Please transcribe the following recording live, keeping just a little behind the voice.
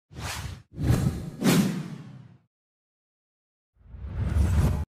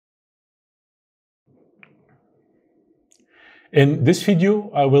In this video,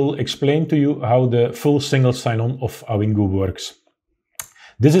 I will explain to you how the full single sign-on of Awingu works.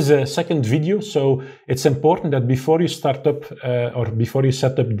 This is a second video, so it's important that before you start up or before you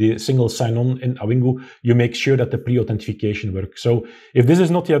set up the single sign-on in Awingu, you make sure that the pre-authentication works. So if this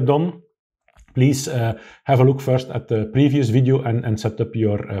is not yet done, please have a look first at the previous video and set up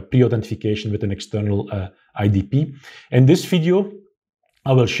your pre-authentication with an external IDP. In this video,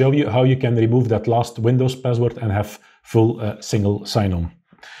 I will show you how you can remove that last Windows password and have full single sign-on.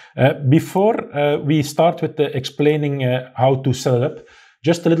 Before we start with explaining how to set it up,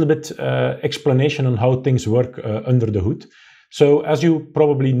 just a little bit explanation on how things work under the hood. So as you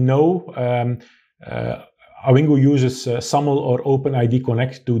probably know, Awingu uses SAML or OpenID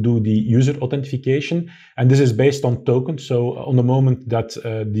Connect to do the user authentication, and this is based on tokens. So on the moment that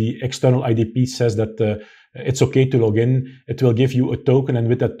the external IDP says that it's okay to log in, it will give you a token, and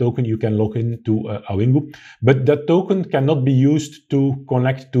with that token you can log in to Awingu. But that token cannot be used to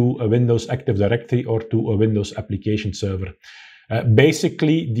connect to a Windows Active Directory or to a Windows application server.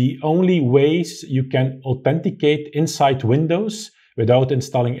 Basically, the only ways you can authenticate inside Windows without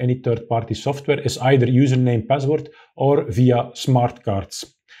installing any third-party software is either username, password, or via smart cards.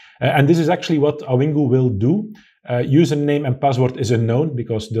 And this is actually what Awingu will do. Username and password is unknown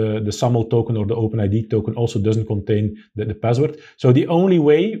because the SAML token or the OpenID token also doesn't contain the password. So the only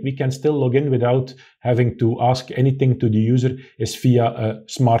way we can still log in without having to ask anything to the user is via a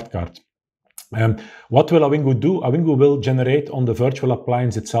smart card. What will Awingu do? Awingu will generate on the virtual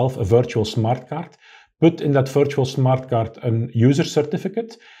appliance itself a virtual smart card, put in that virtual smart card a user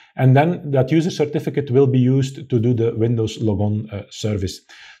certificate, and then that user certificate will be used to do the Windows logon service.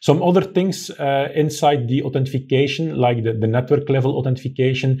 Some other things inside the authentication, like the network level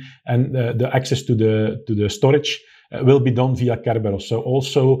authentication and the access to the storage, will be done via Kerberos. So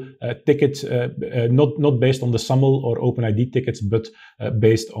also tickets, not based on the SAML or OpenID tickets, but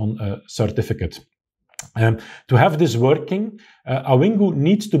based on a certificate. To have this working, Awingu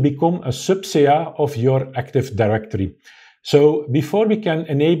needs to become a subSEA of your Active Directory. So before we can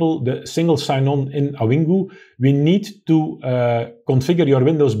enable the single sign-on in Awingu, we need to configure your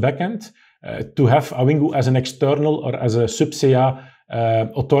Windows backend to have Awingu as an external or as a subSEA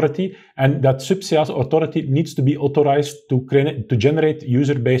authority, and that subSEA authority needs to be authorized to generate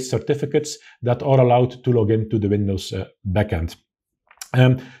user-based certificates that are allowed to log into the Windows backend.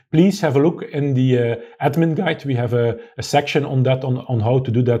 Please have a look in the admin guide. We have a section on that, on how to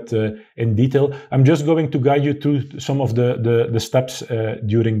do that in detail. I'm just going to guide you through some of the steps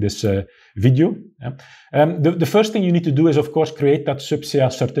during this video. The first thing you need to do is, of course, create that subSEA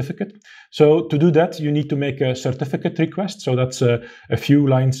certificate. So to do that, you need to make a certificate request. So that's a few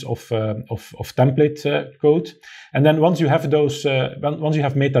lines of template code. And then once you have those, once you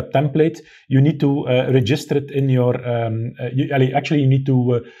have made that template, you need to register it in your. You need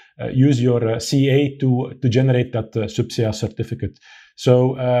to use your CA to generate that subSEA certificate.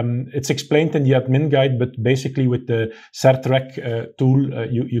 So it's explained in the admin guide, but basically with the certrec tool,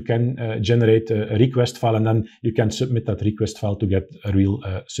 you can generate a request file, and then you can submit that request file to get a real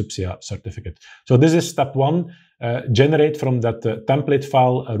subSEA certificate. So this is step one: generate from that template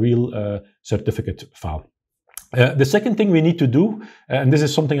file a real certificate file. The second thing we need to do, and this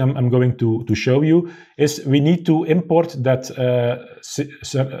is something I'm going to show you, is we need to import that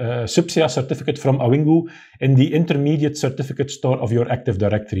subSEA certificate from Awingu in the intermediate certificate store of your Active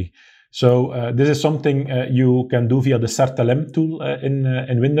Directory. So this is something you can do via the certlm tool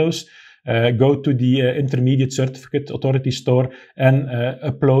in Windows. Go to the intermediate certificate authority store and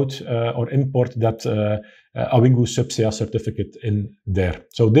upload or import that Awingu subSEA certificate in there.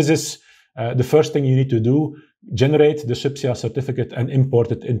 So this is the first thing you need to do: generate the subSEA certificate and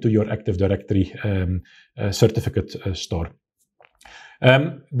import it into your Active Directory certificate store.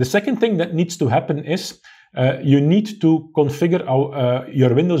 The second thing that needs to happen is you need to configure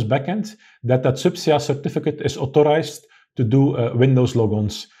your Windows backend that subSEA certificate is authorized to do Windows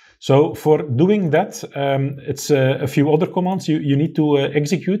logons. So for doing that, it's a few other commands you need to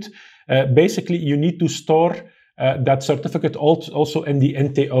execute. Basically, you need to store that certificate also in the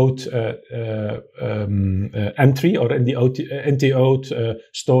NT-out entry or in the NT-out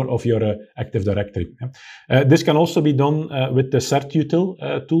store of your Active Directory. This can also be done with the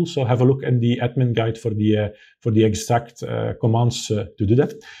certutil tool. So have a look in the admin guide for the exact commands to do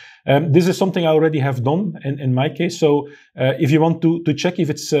that. This is something I already have done in my case. So if you want to check if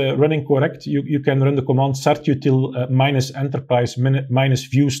it's running correct, you can run the command certutil -enterprise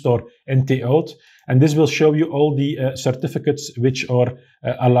 -view store NT-out. And this will show you all the certificates which are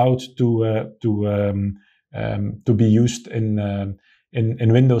allowed to be used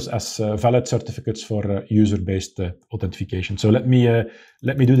in Windows as valid certificates for user-based authentication. So let me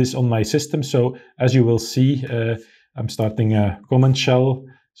do this on my system. So as you will see, I'm starting a command shell.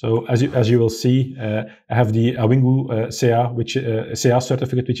 So as you will see, I have the Awingu CA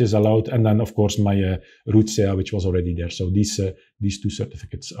certificate, which is allowed, and then of course my root CA, which was already there. So these two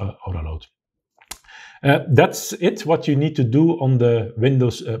certificates are allowed. That's it, what you need to do on the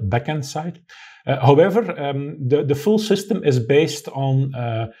Windows backend side. However, the full system is based on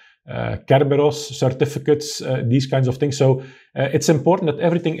Kerberos certificates, these kinds of things. So it's important that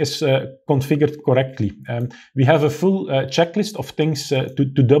everything is configured correctly. We have a full checklist of things to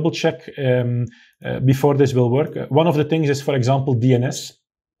double check before this will work. One of the things is, for example, DNS.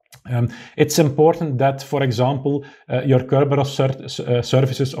 It's important that, for example, your Kerberos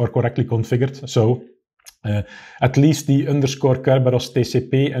services are correctly configured. So at least the _Kerberos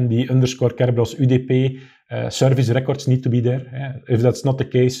TCP and the _Kerberos UDP service records need to be there. If that's not the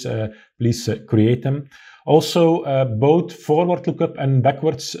case, please create them. Also, both forward lookup and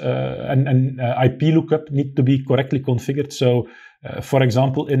backwards and IP lookup need to be correctly configured. So, for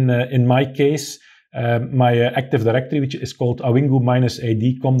example, in my case, my Active Directory, which is called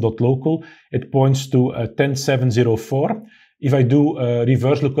awingu-ad.com.local, it points to 10704. If I do a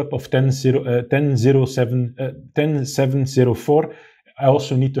reverse lookup of 10704, I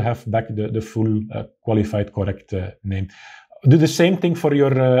also need to have back the full qualified correct name. Do the same thing for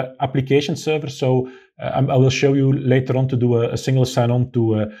your application server. So I will show you later on to do a single sign-on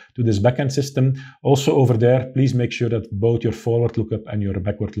to this backend system. Also over there, please make sure that both your forward lookup and your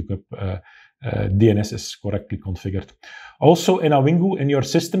backward lookup DNS is correctly configured. Also in Awingu, in your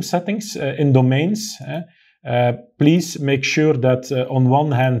system settings, in domains, please make sure that on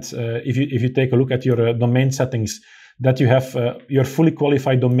one hand, if you take a look at your domain settings, that you have your fully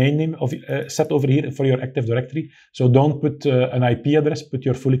qualified domain name set over here for your Active Directory. So don't put an IP address, put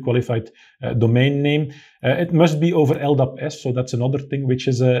your fully qualified domain name. It must be over LDAP-S, so that's another thing which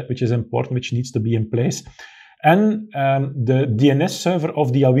is important, which needs to be in place. And the DNS server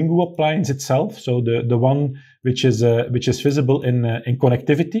of the Awingu appliance itself, so the one which is visible in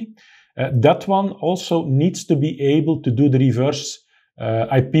connectivity, that one also needs to be able to do the reverse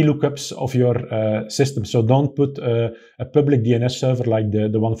IP lookups of your system. So don't put a public DNS server like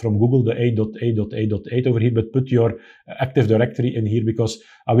the one from Google, the 8.8.8.8 over here, but put your Active Directory in here, because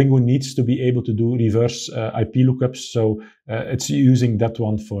Awingu needs to be able to do reverse IP lookups. So it's using that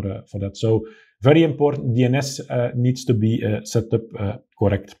one for that. So very important, DNS needs to be set up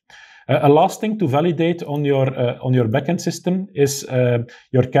correct. A last thing to validate on your backend system is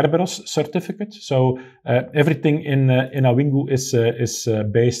your Kerberos certificate. So everything in Awingu is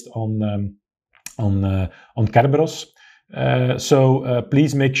based on Kerberos. So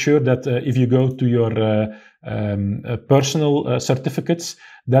please make sure that if you go to your personal certificates,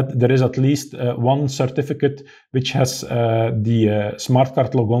 that there is at least one certificate which has the smart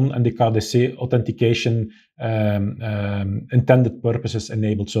card logon and the KDC authentication intended purposes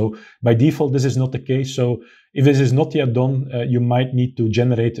enabled. So by default, this is not the case. So if this is not yet done, you might need to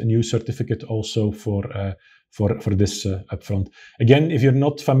generate a new certificate also for this upfront. Again, if you're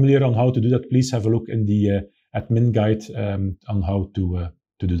not familiar on how to do that, please have a look in the admin guide on how to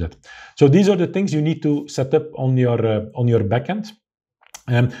do that. So these are the things you need to set up on your backend.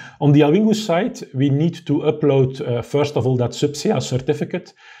 On the Awingu side, we need to upload, first of all, that sub-CA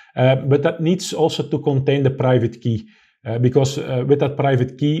certificate, but that needs also to contain the private key, because with that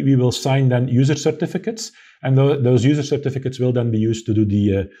private key, we will sign then user certificates, and those user certificates will then be used to do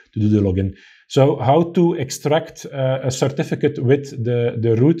the login. So how to extract a certificate with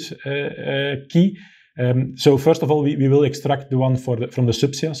the root key? So first of all, we will extract the one from the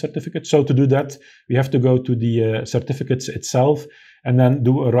sub-CA certificate. So to do that, we have to go to the certificates itself, and then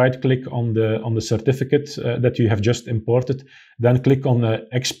do a right click on the certificate that you have just imported. Then click on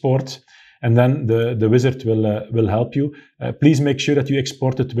export, and then the wizard will help you. Please make sure that you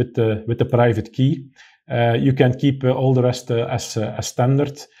export it with the private key. You can keep all the rest as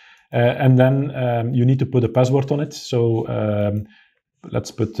standard, and then you need to put a password on it. So let's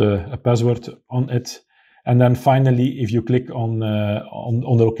put a password on it, and then finally, if you click on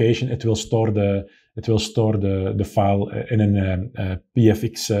the location, it will store the file in a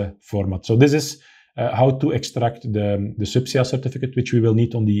PFX format. So this is how to extract the sub-CA certificate, which we will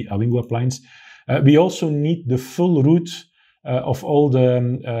need on the Awingu appliance. We also need the full root of all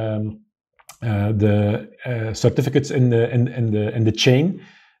the certificates in the chain,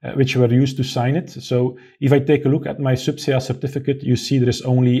 which were used to sign it. So if I take a look at my sub-CA certificate, you see there is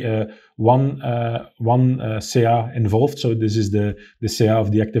only one CA involved. So this is the CA of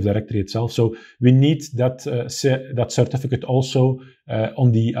the Active Directory itself. So we need that certificate also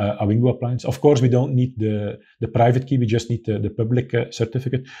on the Awingu appliance. Of course, we don't need the private key, we just need the public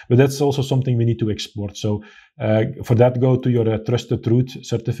certificate, but that's also something we need to export. So for that, go to your trusted root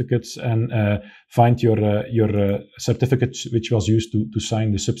certificates and find your certificate which was used to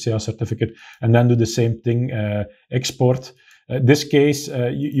sign the subSIA certificate, and then do the same thing, export. This case,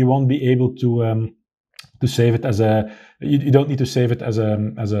 you won't be able to save it as a, you don't need to save it as a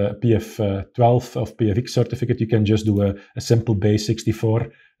PF12 of PFX certificate. You can just do a simple base 64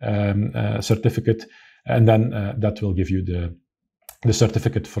 certificate, and then that will give you the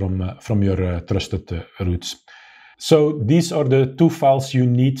certificate from your trusted roots. So these are the two files you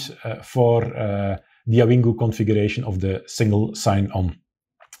need for the Awingu configuration of the single sign-on.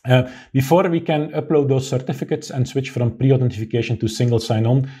 Before we can upload those certificates and switch from pre-authentication to single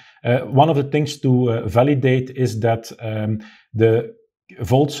sign-on, one of the things to validate is that the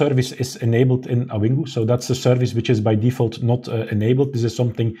Vault service is enabled in Awingu. So that's a service which is by default not enabled. This is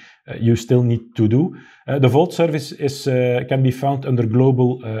something you still need to do. The Vault service is can be found under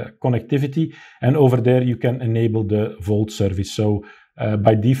Global Connectivity, and over there you can enable the Vault service. So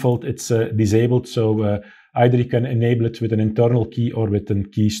by default it's disabled. So either you can enable it with an internal key or with a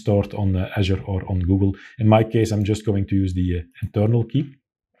key stored on Azure or on Google. In my case, I'm just going to use the internal key.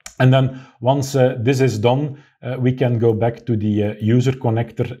 And then once this is done, we can go back to the user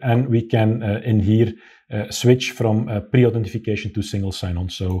connector, and we can in here switch from pre-authentication to single sign-on.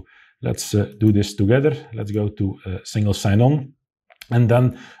 So let's do this together. Let's go to single sign-on and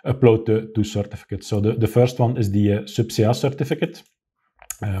then upload the two certificates. So the first one is the subSIA certificate.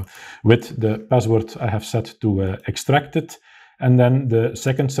 With the password I have set to extract it, and then the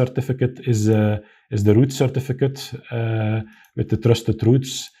second certificate is the root certificate with the trusted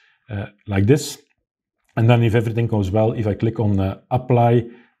roots, like this. And then if everything goes well, if I click on apply,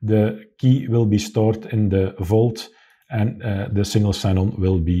 the key will be stored in the vault, and the single sign-on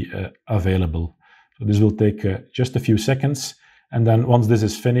will be available. So this will take just a few seconds, and then once this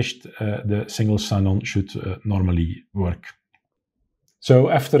is finished, the single sign-on should normally work.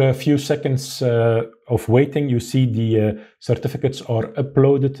 So after a few seconds of waiting, you see the certificates are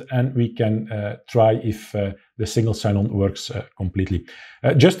uploaded, and we can try if the single sign-on works completely.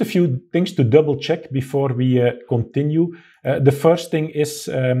 Just a few things to double check before we continue. The first thing is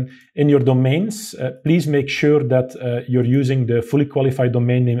in your domains, please make sure that you're using the fully qualified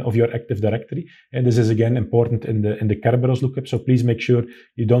domain name of your Active Directory. And this is again important in the Kerberos lookup. So please make sure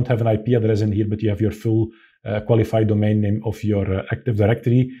you don't have an IP address in here, but you have your full qualified domain name of your Active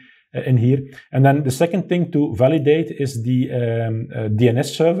Directory in here. And then the second thing to validate is the DNS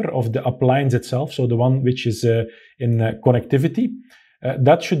server of the appliance itself. So the one which is in connectivity.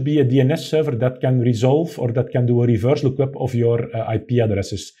 That should be a DNS server that can resolve or that can do a reverse lookup of your IP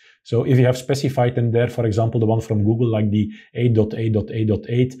addresses. So if you have specified in there, for example, the one from Google, like the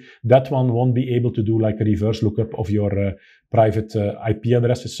 8.8.8.8, that one won't be able to do like a reverse lookup of your private IP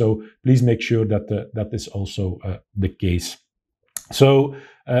addresses. So please make sure that that is also the case. So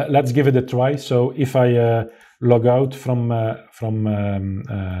let's give it a try. So if I log out from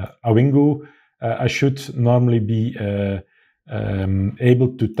Awingu, I should normally be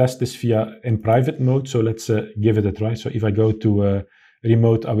able to test this via in private mode. So let's give it a try. So if I go to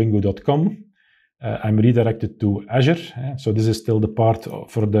remoteawingu.com, I'm redirected to Azure. So this is still the part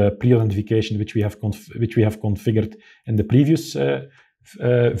for the pre-authentication which we have configured in the previous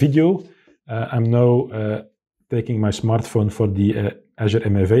video. I'm now taking my smartphone for the Azure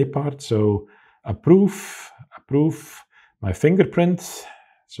MFA part. So approve my fingerprint.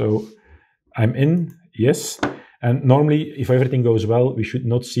 So I'm in, yes. And normally, if everything goes well, we should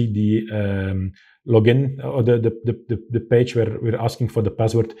not see the login or the page where we're asking for the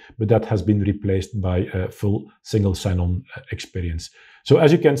password, but that has been replaced by a full single sign-on experience. So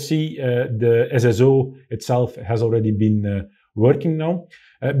as you can see, the SSO itself has already been working now.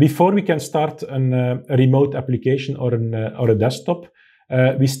 Before we can start a remote application or a desktop,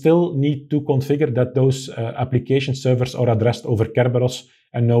 we still need to configure that those application servers are addressed over Kerberos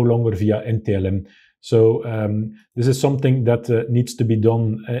and no longer via NTLM. So this is something that needs to be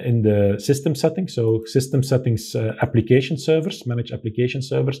done in the system settings. So system settings, application servers, manage application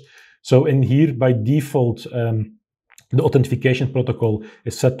servers. So in here, by default, the authentication protocol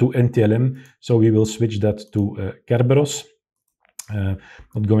is set to NTLM. So we will switch that to Kerberos.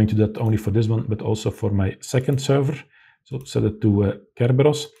 Not going to do that only for this one, but also for my second server. So set it to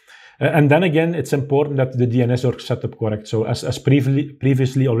Kerberos. And then again, it's important that the DNS are set up correct. So as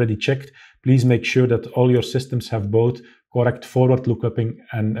previously already checked, please make sure that all your systems have both correct forward lookupping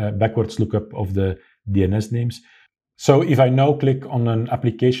and backwards lookup of the DNS names. So if I now click on an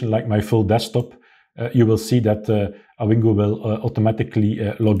application like my full desktop, you will see that Awingu will automatically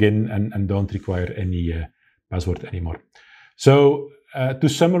log in and don't require any password anymore. So to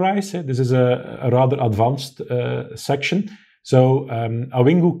summarize, this is a rather advanced section. So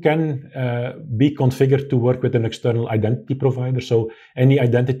Awingu can be configured to work with an external identity provider. So any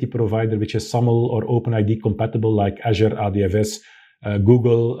identity provider which is SAML or OpenID compatible, like Azure, ADFS,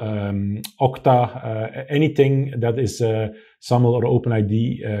 Google, Okta, anything that is SAML or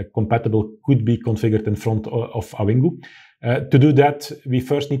OpenID compatible could be configured in front of Awingu. To do that, we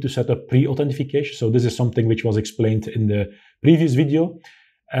first need to set up pre-authentication. So this is something which was explained in the previous video.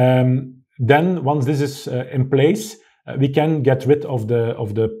 Then once this is in place, we can get rid of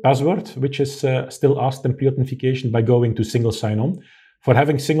the password, which is still asked in pre-authentication, by going to single sign-on. For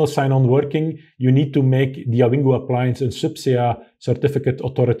having single sign-on working, you need to make the Awingu appliance a subSEA certificate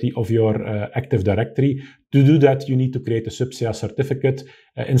authority of your Active Directory. To do that, you need to create a subSEA certificate,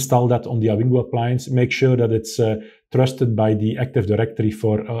 install that on the Awingu appliance, make sure that it's trusted by the Active Directory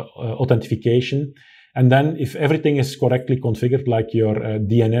for authentication. And then if everything is correctly configured, like your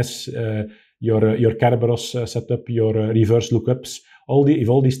DNS, your Kerberos setup, your reverse lookups, if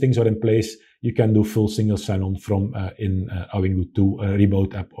all these things are in place, you can do full single sign-on from in Awingu to a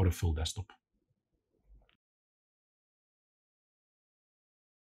remote app or a full desktop.